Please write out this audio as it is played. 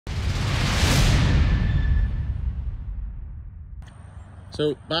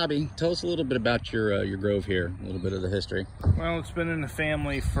So, Bobby, tell us a little bit about your grove here, a little bit of the history. Well, it's been in the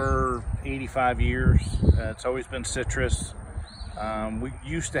family for 85 years. It's always been citrus. We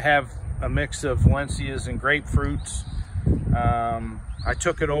used to have a mix of Valencias and grapefruits. I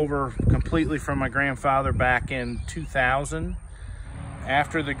took it over completely from my grandfather back in 2000.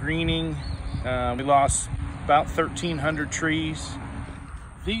 After the greening, we lost about 1,300 trees.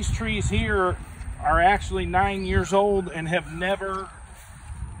 These trees here are actually 9 years old and have never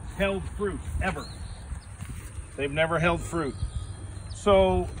held fruit, ever. They've never held fruit.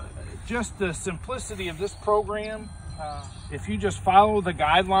 So just the simplicity of this program, if you just follow the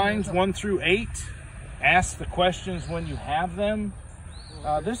guidelines 1 through 8, ask the questions when you have them,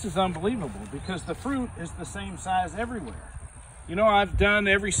 this is unbelievable because the fruit is the same size everywhere. You know, I've done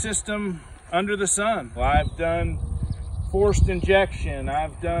every system under the sun. Well, I've done forced injection,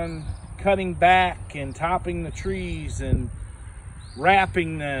 I've done cutting back and topping the trees and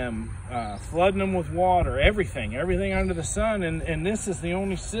wrapping them, flooding them with water, everything under the sun. And this is the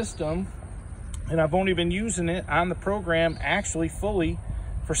only system, and I've only been using it on the program actually fully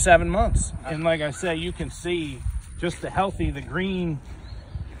for 7 months. And like I say, you can see just the healthy, the green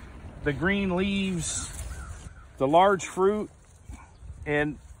leaves, the large fruit.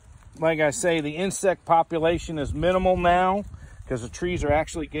 And like I say, the insect population is minimal now because the trees are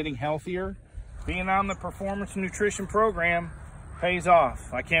actually getting healthier. Being on the performance nutrition program pays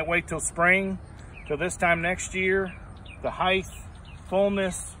off. I can't wait till spring, till this time next year. The height,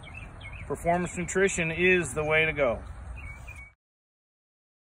 fullness, performance nutrition is the way to go.